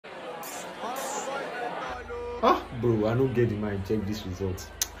Ah, bro, I don't get the mind. Check this result.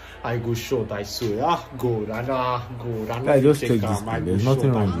 I go short, I swear. Ah, God, God. I just check this thing. There's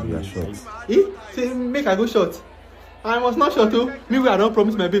nothing wrong with your short. Eh? Say, make I go short. I was not short too. Me, I don't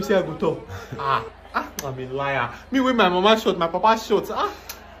promise my babe say I go tall. I'm a liar. Me, with my mama short, my papa short.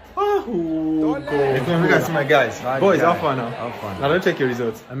 Oh, God. Make I see my guys. Boys, how far now? How far Now, don't check your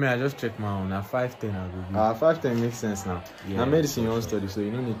results. I mean, I just checked my own. Now 5'10" I go. 5'10" makes sense now. Yeah, Now, medicine you want study, so you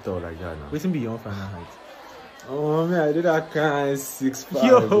don't need tall like that now. Waiting be your final height. Oh man, I did that kind 6'5".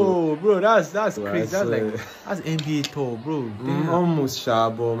 Yo, bro, that's Bro, crazy. That's NBA tall, bro. Almost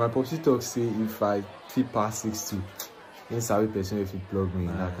sharp, but my popsy talk say if I fit past 6'2", then Sabi person if you plug me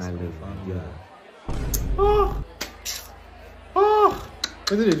in that kind of level. Yeah.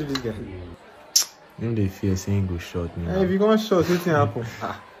 What did they do this guy? Then they fear saying go short me. Hey, if you go short, something happen.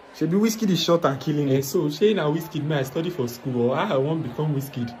 Should be whiskey the short and killing it. So saying a whiskey, man, I study for school, or I won't become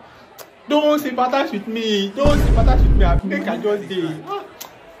whiskey. Don't sympathize with me. Don't sympathize with me. I think I just did.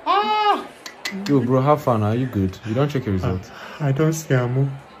 Yo, bro, how far now? Are you good? You don't check your result. I don't see Amo.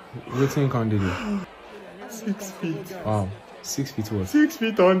 What thing can do? 6 feet. Wow, 6 feet what? 6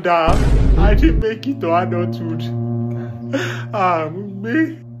 feet under. I didn't make it to adulthood.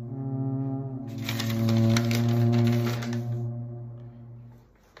 Me.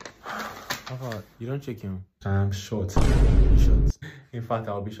 How far? You don't check him. I'm short. Short. In fact,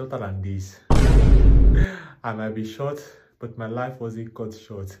 I'll be shorter than this. I might be short, but my life wasn't cut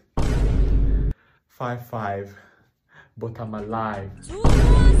short. 5'5", but I'm alive.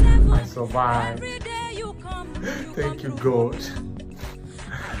 I survived. Thank you, God.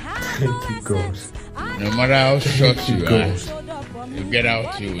 Thank you, God. No matter how short you are, you get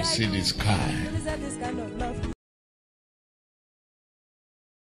out, you will see the sky.